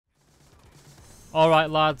Alright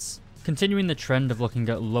lads, continuing the trend of looking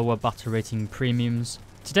at lower battle rating premiums,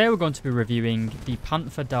 today we're going to be reviewing the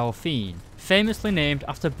Panther Dauphine, famously named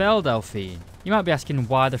after Belle Dauphine. You might be asking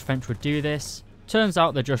why the French would do this. Turns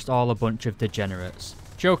out they're just all a bunch of degenerates.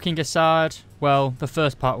 Joking aside, well, the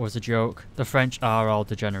first part was a joke, the French are all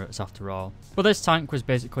degenerates after all. But this tank was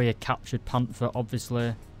basically a captured Panther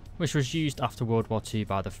obviously, which was used after World War II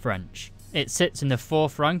by the French. It sits in the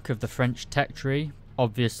 4th rank of the French tech tree,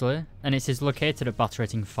 obviously, and it is located at battle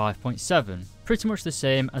rating 5.7, pretty much the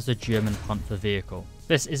same as the German Panther vehicle.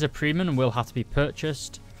 This is a premium and will have to be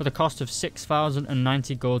purchased. For the cost of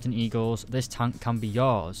 6,090 golden eagles, this tank can be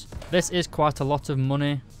yours. This is quite a lot of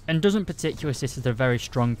money, and doesn't particularly sit at a very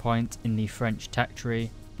strong point in the French tech tree,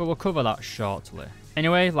 but we'll cover that shortly.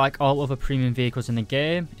 Anyway, like all other premium vehicles in the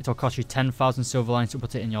game, it'll cost you 10,000 silver lines to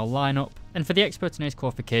put it in your lineup, and for the expert in ace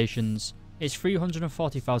qualifications, it's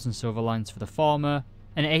 340,000 silver lines for the former,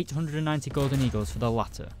 and 890 golden eagles for the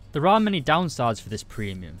latter. There are many downsides for this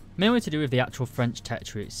premium, mainly to do with the actual French tech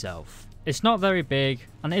tree itself. It's not very big,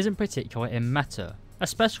 and isn't particularly in meta,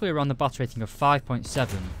 especially around the battle rating of 5.7,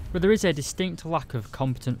 where there is a distinct lack of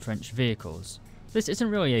competent French vehicles. This isn't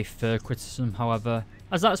really a fair criticism however,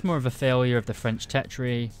 as that's more of a failure of the French tech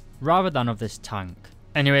tree, rather than of this tank.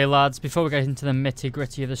 Anyway lads, before we get into the nitty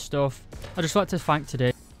gritty of the stuff, I'd just like to thank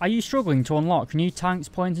today. Are you struggling to unlock new tanks,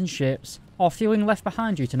 planes and ships, or feeling left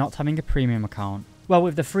behind due to not having a premium account? Well,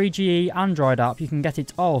 with the free GE Android app you can get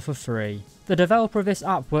it all for free. The developer of this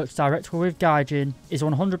app works directly with Gaijin, is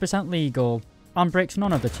 100% legal, and breaks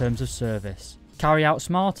none of the terms of service. Carry out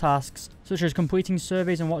small tasks, such as completing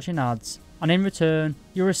surveys and watching ads, and in return,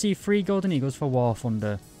 you'll receive free golden eagles for War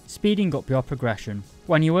Thunder, speeding up your progression.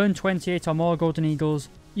 When you earn 28 or more golden eagles,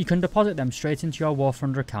 you can deposit them straight into your War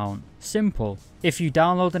Thunder account. Simple. If you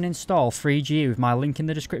download and install free GE with my link in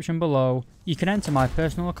the description below, you can enter my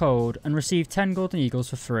personal code and receive 10 golden eagles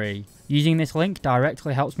for free. Using this link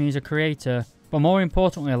directly helps me as a creator, but more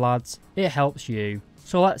importantly lads, it helps you.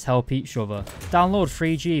 So let's help each other. Download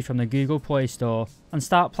free GE from the Google Play Store and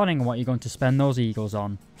start planning on what you're going to spend those eagles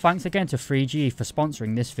on. Thanks again to free GE for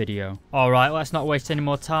sponsoring this video. Alright, let's not waste any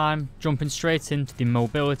more time, jumping straight into the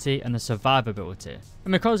mobility and the survivability.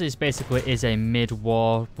 And because this basically is a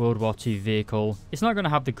mid-war World War II vehicle, it's not going to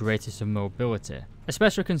have the greatest of mobility,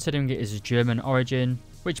 especially considering it is a German origin,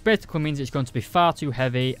 which basically means it's going to be far too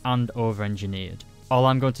heavy and over-engineered. All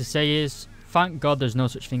I'm going to say is, thank God there's no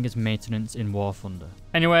such thing as maintenance in War Thunder.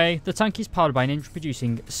 Anyway, the tank is powered by an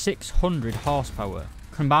engine-producing 600 horsepower.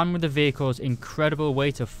 Combined with the vehicle's incredible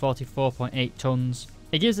weight of 44.8 tons,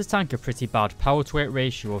 it gives the tank a pretty bad power to weight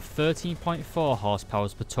ratio of 13.4 horsepower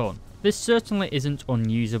per ton. This certainly isn't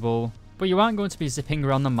unusable, but you aren't going to be zipping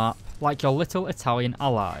around the map like your little Italian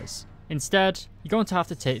allies. Instead, you're going to have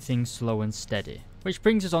to take things slow and steady. Which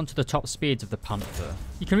brings us on to the top speeds of the Panther.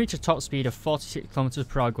 You can reach a top speed of 46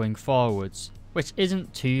 km/h going forwards, which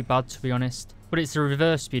isn't too bad to be honest, but it's the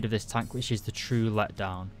reverse speed of this tank which is the true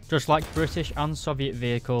letdown. Just like British and Soviet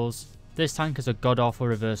vehicles, this tank has a god-awful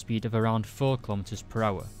reverse speed of around 4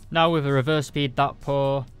 km/h. Now with a reverse speed that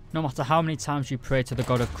poor, no matter how many times you pray to the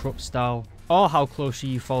god of Kruppstahl, or how closely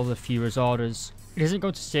you follow the Führer's orders, it isn't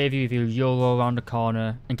going to save you if you YOLO around a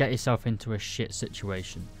corner and get yourself into a shit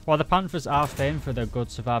situation. While the Panthers are famed for their good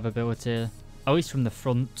survivability, at least from the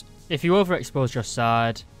front, if you overexpose your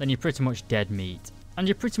side, then you're pretty much dead meat. And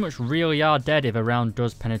you pretty much really are dead if a round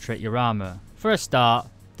does penetrate your armour. For a start,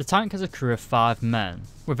 the tank has a crew of 5 men,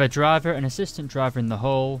 with a driver and assistant driver in the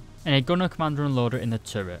hull, and a gunner, commander and loader in the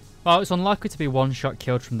turret. While it's unlikely to be one shot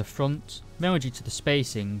killed from the front, mainly due to the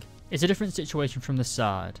spacing, it's a different situation from the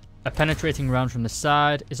side. A penetrating round from the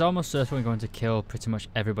side is almost certainly going to kill pretty much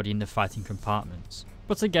everybody in the fighting compartments.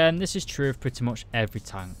 But again, this is true of pretty much every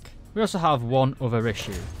tank. We also have one other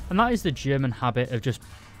issue, and that is the German habit of just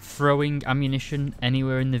throwing ammunition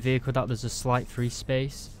anywhere in the vehicle that there's a slight free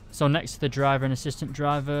space. So next to the driver and assistant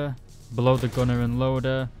driver, below the gunner and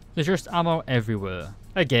loader, there's just ammo everywhere.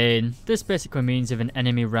 Again, this basically means if an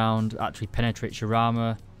enemy round actually penetrates your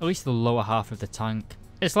armour, at least the lower half of the tank,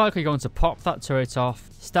 it's likely going to pop that turret off,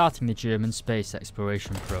 starting the German space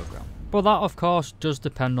exploration program. But that of course does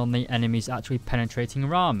depend on the enemies actually penetrating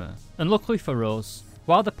your armour, and luckily for us,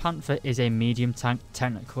 while the Panther is a medium tank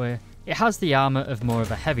technically, it has the armour of more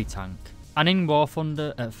of a heavy tank, and in War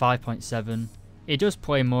Thunder at 5.7, it does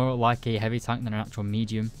play more like a heavy tank than an actual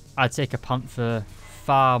medium. I'd take a Panther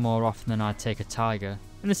far more often than I'd take a Tiger,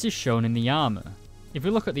 and this is shown in the armour. If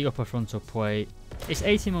we look at the upper frontal plate, it's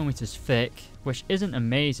 80mm thick, which isn't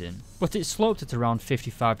amazing, but it's sloped at around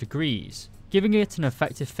 55 degrees, giving it an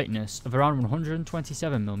effective thickness of around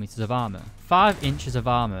 127mm of armour. 5 inches of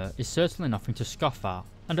armour is certainly nothing to scoff at,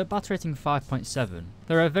 and at battle rating 5.7,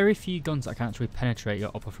 there are very few guns that can actually penetrate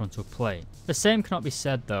your upper frontal plate. The same cannot be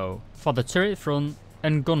said though for the turret front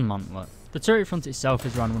and gun mantlet. The turret front itself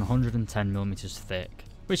is around 110mm thick,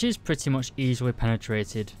 which is pretty much easily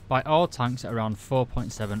penetrated by all tanks at around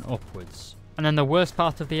 4.7 upwards. And then the worst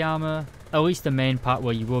part of the armour, at least the main part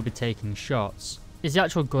where you will be taking shots, is the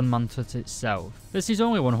actual gun mantlet itself. This is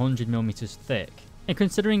only 100mm thick, and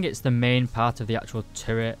considering it's the main part of the actual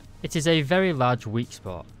turret, it is a very large weak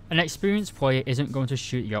spot. An experienced player isn't going to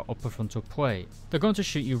shoot your upper frontal plate, they're going to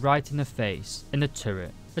shoot you right in the face, in the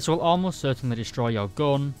turret. This will almost certainly destroy your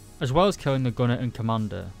gun, as well as killing the gunner and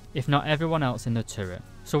commander, if not everyone else in the turret.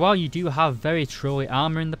 So while you do have very truly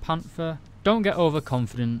armour in the Panther, don't get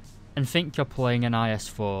overconfident and think you're playing an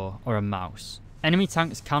IS-4 or a mouse. Enemy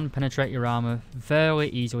tanks can penetrate your armour fairly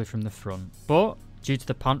easily from the front, but due to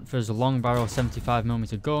the Panther's long barrel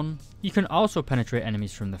 75mm gun, you can also penetrate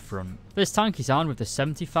enemies from the front. This tank is armed with the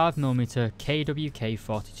 75mm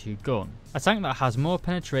KWK-42 gun, a tank that has more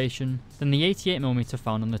penetration than the 88mm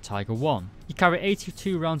found on the Tiger 1. You carry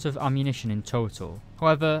 82 rounds of ammunition in total,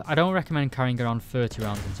 however I don't recommend carrying around 30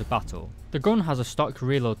 rounds into battle. The gun has a stock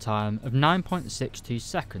reload time of 9.62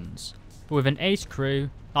 seconds, but with an ace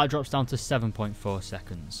crew that drops down to 7.4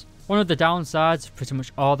 seconds. One of the downsides of pretty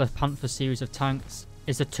much all the Panther series of tanks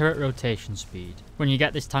is the turret rotation speed. When you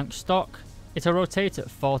get this tank stock, it'll rotate at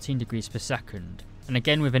 14 degrees per second, and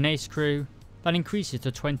again with an ace crew, that increases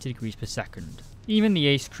to 20 degrees per second. Even the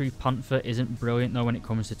ace crew Panther isn't brilliant though when it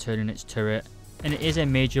comes to turning its turret, and it is a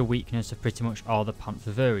major weakness of pretty much all the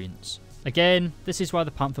Panther variants. Again, this is why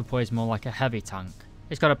the Panther plays more like a heavy tank.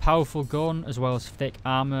 It's got a powerful gun as well as thick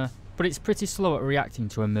armour, but it's pretty slow at reacting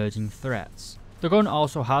to emerging threats. The gun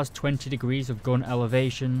also has 20 degrees of gun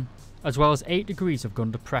elevation, as well as 8 degrees of gun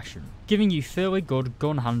depression, giving you fairly good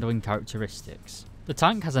gun handling characteristics. The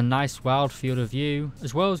tank has a nice wide field of view,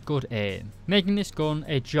 as well as good aim, making this gun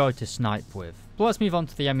a joy to snipe with. But let's move on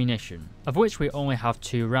to the ammunition, of which we only have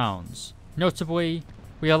 2 rounds. Notably,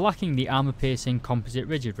 we are lacking the armour-piercing composite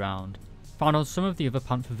rigid round, found on some of the other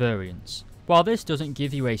Panther variants. While this doesn't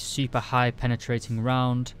give you a super high penetrating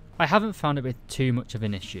round, I haven't found it with too much of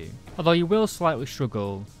an issue, although you will slightly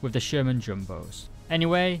struggle with the Sherman Jumbos.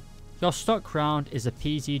 Anyway, your stock round is a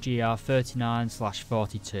PZGR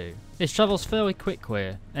 39/42. This travels fairly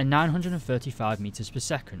quickly at 935 meters per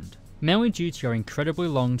second, mainly due to your incredibly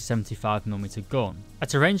long 75mm gun.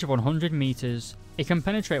 At a range of 100 meters, it can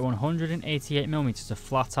penetrate 188mm of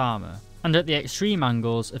flat armour, and at the extreme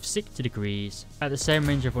angles of 60 degrees, at the same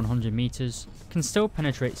range of 100 meters, can still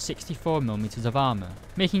penetrate 64mm of armour,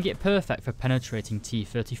 making it perfect for penetrating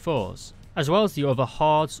T-34s, as well as the other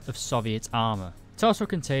hordes of Soviet armour. It also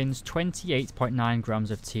contains 28.9 grams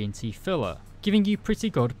of TNT filler, giving you pretty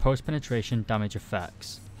good post-penetration damage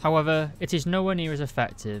effects. However, it is nowhere near as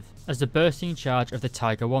effective as the bursting charge of the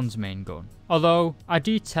Tiger 1's main gun, although I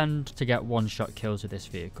do tend to get one-shot kills with this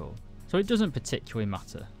vehicle, so it doesn't particularly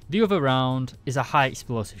matter. The other round is a high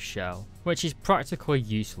explosive shell, which is practically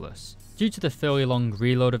useless. Due to the fairly long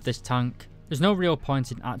reload of this tank, there's no real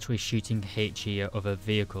point in actually shooting HE at other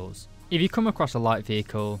vehicles. If you come across a light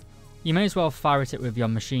vehicle, you may as well fire at it with your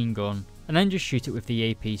machine gun and then just shoot it with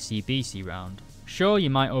the APC-BC round. Sure,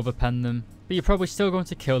 you might overpen them, but you're probably still going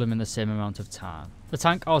to kill them in the same amount of time. The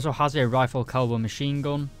tank also has a rifle caliber machine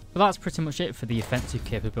gun, but that's pretty much it for the offensive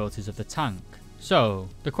capabilities of the tank. So,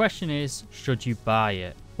 the question is, should you buy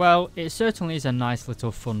it? Well, it certainly is a nice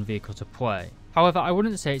little fun vehicle to play. However, I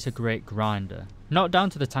wouldn't say it's a great grinder. Not down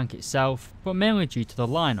to the tank itself, but mainly due to the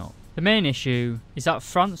lineup. The main issue is that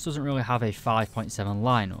France doesn't really have a 5.7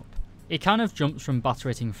 lineup. It kind of jumps from battle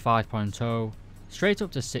rating 5.0 straight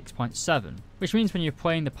up to 6.7, which means when you're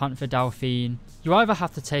playing the Panther Dauphine, you either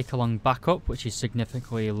have to take along backup, which is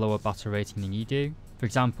significantly lower battle rating than you do. For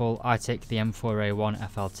example, I take the M4A1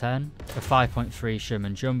 FL10, the 5.3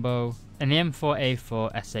 Sherman Jumbo, and the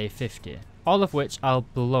M4A4 SA50, all of which are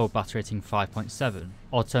below battle rating 5.7.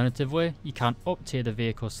 Alternatively, you can up tier the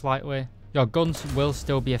vehicle slightly. Your guns will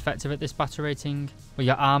still be effective at this battle rating, but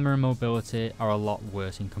your armour and mobility are a lot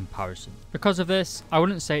worse in comparison. Because of this, I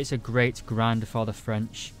wouldn't say it's a great grinder for the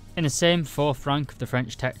French. In the same 4th rank of the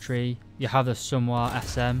French tech tree, you have the Sommoir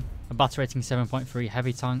SM, a battle rating 7.3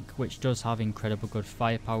 heavy tank which does have incredible good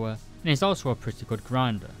firepower, and is also a pretty good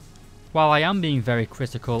grinder. While I am being very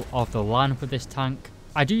critical of the lineup of this tank,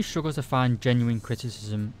 I do struggle to find genuine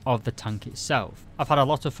criticism of the tank itself. I've had a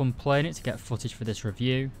lot of fun playing it to get footage for this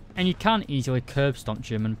review, and you can easily curb stomp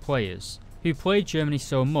German players, who play Germany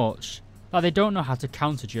so much that they don't know how to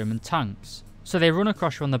counter German tanks. So they run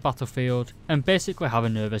across you on the battlefield and basically have a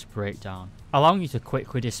nervous breakdown, allowing you to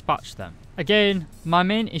quickly dispatch them. Again, my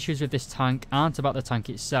main issues with this tank aren't about the tank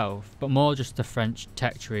itself, but more just the French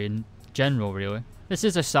tech tree in general really. This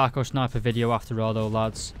is a SAKO sniper video after all though,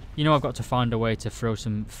 lads. You know I've got to find a way to throw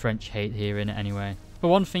some French hate here in it anyway. But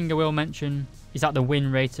one thing I will mention is that the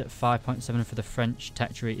win rate at 5.7 for the French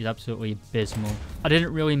tech tree is absolutely abysmal. I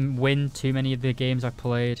didn't really win too many of the games I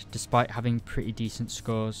played, despite having pretty decent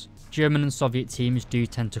scores. German and Soviet teams do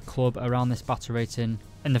tend to club around this battle rating,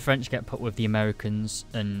 and the French get put with the Americans,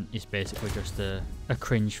 and it's basically just a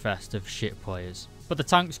cringe fest of shit players. But the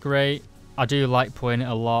tank's great, I do like playing it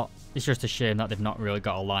a lot, it's just a shame that they've not really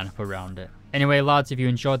got a lineup around it. Anyway lads, if you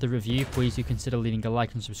enjoyed the review, please do consider leaving a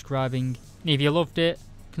like and subscribing, and if you loved it,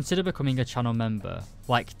 consider becoming a channel member,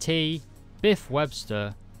 like T, Biff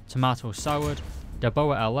Webster, Tomato Salad,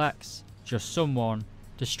 Daboa LX, Just Someone,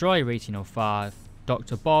 Destroyer 1805,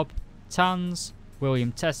 Dr. Bob, Tans,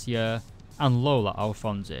 William Tessier, and Lola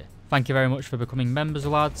Alfonsi. Thank you very much for becoming members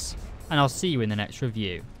lads, and I'll see you in the next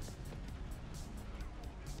review.